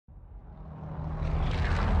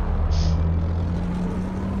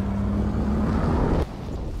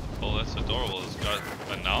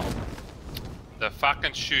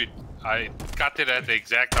fucking shoot. I cut it at the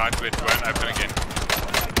exact height where it won't open again.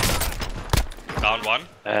 Down one.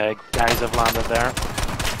 Guys have landed there.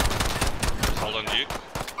 Just hold on, Duke.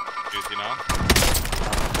 Duke now.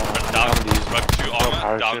 Down. Broke 2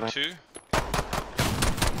 armor. Down parachuting. 2.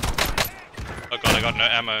 Oh god, I got no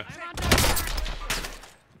ammo.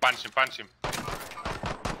 Punch him, punch him.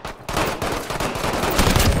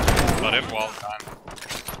 Got him. Well done.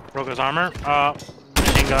 Broke his armor.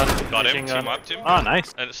 Machine gun. Got machine him. gun. Team up, Tim. Oh,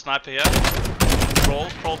 nice. And a sniper here.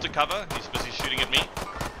 Crawl to cover. He's busy shooting at me.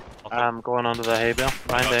 I'm going onto the hay bale.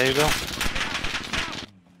 Behind the hay bale.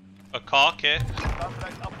 A car, okay.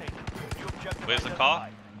 Where's the car?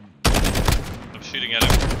 I'm shooting at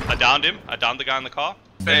him. I downed him. I downed the guy in the car.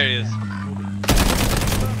 There he is.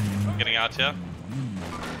 Getting out here.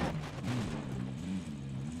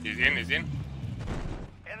 He's in, he's in.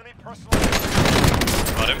 Enemy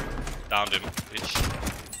Got him. Downed him. Bitch.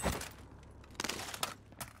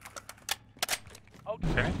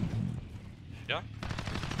 Okay. Yeah.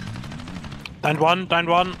 Downed one. Downed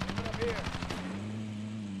one.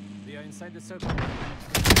 We are inside the circle.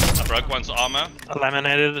 I broke one's armor.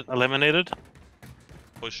 Eliminated. Eliminated.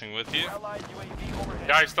 Pushing with you.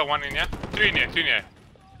 Yeah, he's still one in here. 3 in here, 2 in here.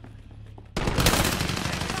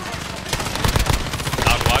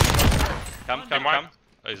 Down one. Come. Team wipe.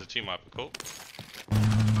 Oh, he's a team wiper. Cool.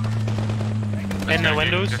 In the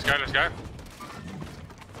windows. Let's go, let's go.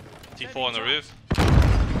 T4 on the roof.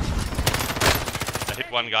 I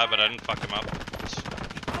hit one guy, but I didn't fuck him up.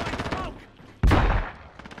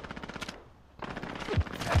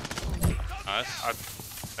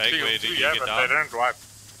 Nice. Hey, where did you yeah, get but down? they don't wipe.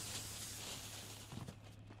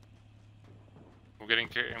 We're getting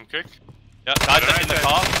him kicked. Yeah, guys in the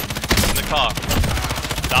car. In the car.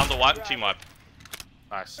 Down the wipe, team wipe.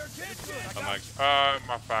 Nice. I'm like, Oh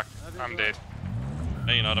my fuck. I'm dead.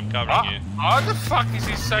 no, you're not, I'm covering you. How the fuck is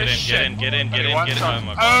he so shit? Get in. Only Oh one my shot.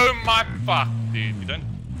 god. Oh my fuck, dude. You done?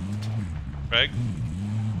 Craig,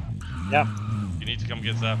 Yeah. you need to come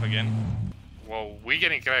get Zaf again. Well, we're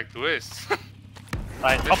getting cracked worse.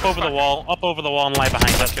 Right. This Up is over the fucking- wall. Up over the wall and lie behind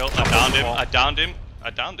it. Kill. Up I over downed the him. wall. I downed him. I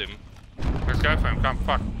downed him. Let's go for him, come,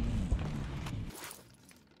 fuck.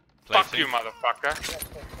 Fuck Placing. you, motherfucker.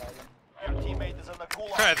 Your teammate is in the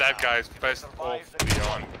gulag. That guy is pissed off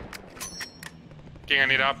beyond. King, I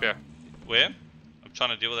need help here. Where? I'm trying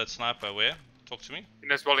to deal with that sniper. Where? Talk to me. In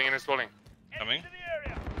this building, in this building. Coming.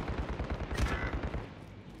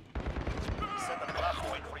 Set the trap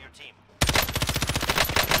point for your team.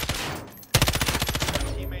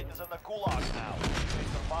 Your teammate is in the gulag now. They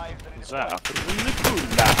survived and Zap is in the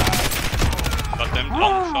gulag. Got them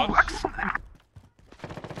long shots.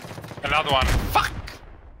 Another one. Fuck!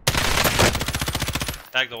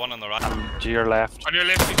 Tag the one on the right. To your left. On your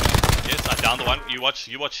left. Yes, I downed the one. You watch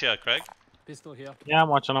here, Craig. Pistol here. Yeah, I'm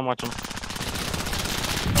watching. I'm watching.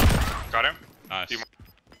 Got him. Nice. Team-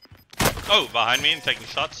 Oh, behind me and taking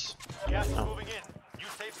shots. gas is moving in. New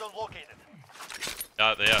safe zone located.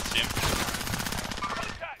 Yeah, there, I see him.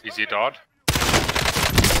 Is he dead?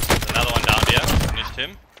 There's another one down here. Finished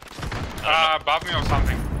him. Above me or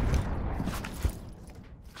something.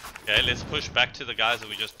 Okay, let's push back to the guys that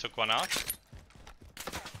we just took one out.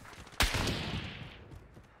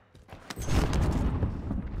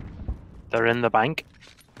 They're in the bank.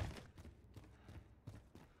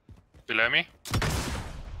 Below me.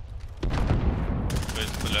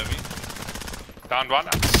 Where's below me? Down one.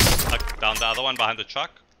 Down the other one behind the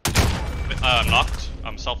truck. I'm knocked.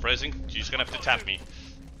 I'm self-raising. You're just gonna have to tap me.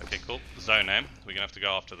 Okay, cool. Zone aim. We're gonna have to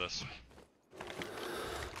go after this.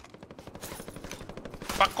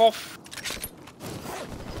 Fuck off.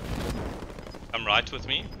 Come right with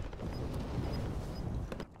me.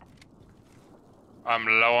 I'm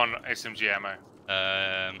low on SMG ammo.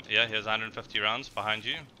 Yeah, here's 150 rounds behind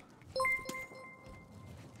you.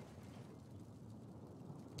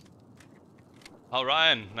 Oh,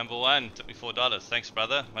 Ryan, number 1, took me $4. Thanks,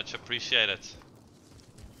 brother. Much appreciated.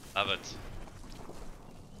 Love it.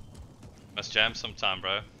 Must jam sometime,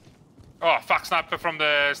 bro. Oh, fuck, sniper from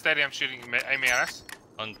the stadium shooting, aiming at us.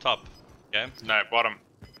 On top. Okay. No, bottom.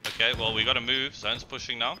 Okay, well, we gotta move. Zone's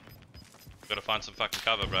pushing now. Gotta find some fucking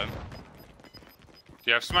cover, bro. Do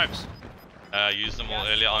you have smokes? Use them all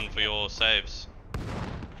earlier on for your saves.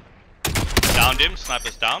 Downed him.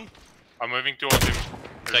 Sniper's down. I'm moving towards him.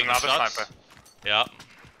 There's Taking another shots. sniper. Yeah.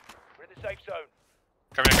 We're in the safe zone.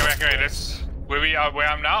 Come here. That's where we are. Where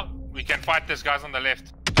I'm now. We can fight this guys on the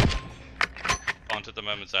left. Can't at the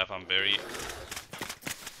moment, Zaf. I'm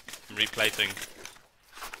replating.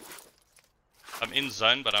 I'm in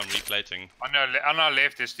zone, but I'm replating. On our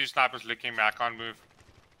left, there's 2 snipers looking at me. I can't move.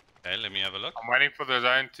 Okay, let me have a look. I'm waiting for the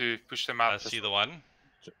zone to push them out. I see the one.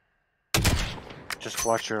 Just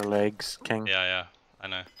watch your legs, King. Yeah, yeah, I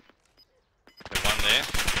know. Okay, one there.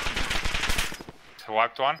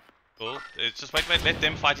 Wiped one. Cool. It's just wait, let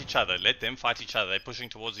them fight each other. Let them fight each other. They're pushing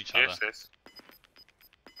towards each other. Yes, yes.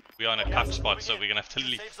 We are in a cuck spot, so we're gonna have to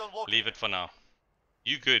leave it for now.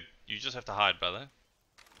 You good. You just have to hide, brother.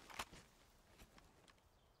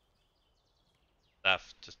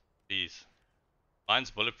 Staff, just please.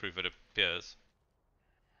 Mine's bulletproof, it appears.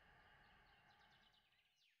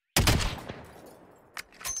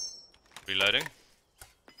 Reloading.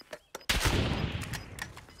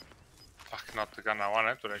 Fuck, not the gun I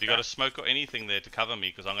wanted. But You got a smoke or anything there to cover me,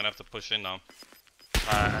 because I'm gonna have to push in now.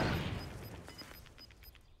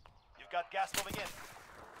 You've got gas moving in.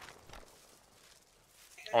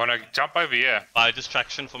 I wanna jump over here. Buy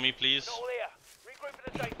distraction for me, please. All here. Regroup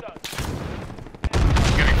in the safe zone.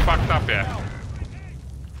 I'm getting fucked up here.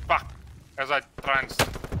 Fuck. As I try and...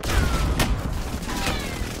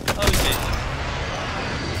 Oh, shit.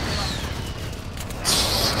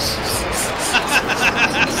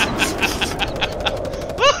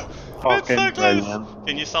 Fucking so close. brilliant.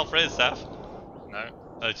 Can you self-res, Saf? No.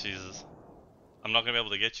 Oh, Jesus. I'm not gonna be able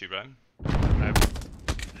to get you, bro. No.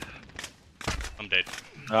 I'm dead.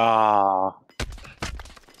 Ah.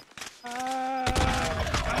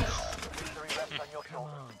 Victory rests on your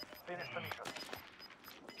shoulders. Finish the mission.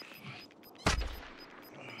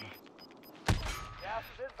 Gas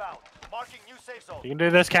is inbound. Marking new safe zone. You can do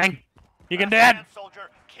this, King. You can do Last it. man, soldier,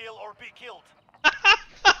 kill or be killed.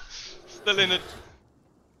 Still in it.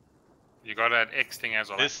 You got that X thing as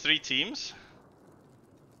well. There's 3 teams.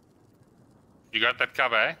 You got that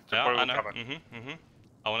cover, eh? The Yeah, I portable know. cover.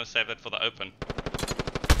 I want to save that for the open.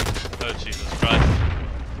 Oh, Jesus Christ.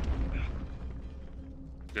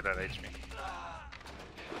 Good at HP.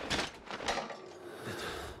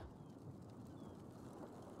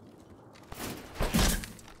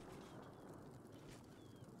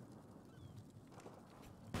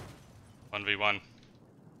 One v one.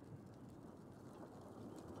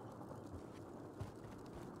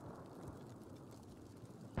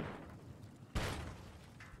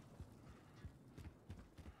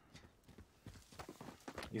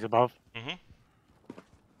 He's above. I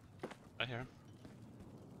hear him.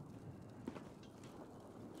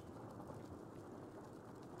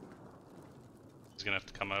 He's gonna have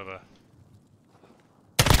to come over.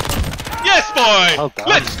 Yes, boy! Well done.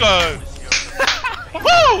 Let's go!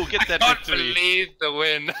 Woo! Get that I can't victory. believe the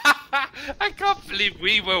win. I can't believe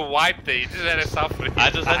we were wiped there. You just had a suffering. I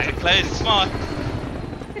just had to play smart.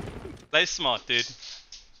 Play smart, dude.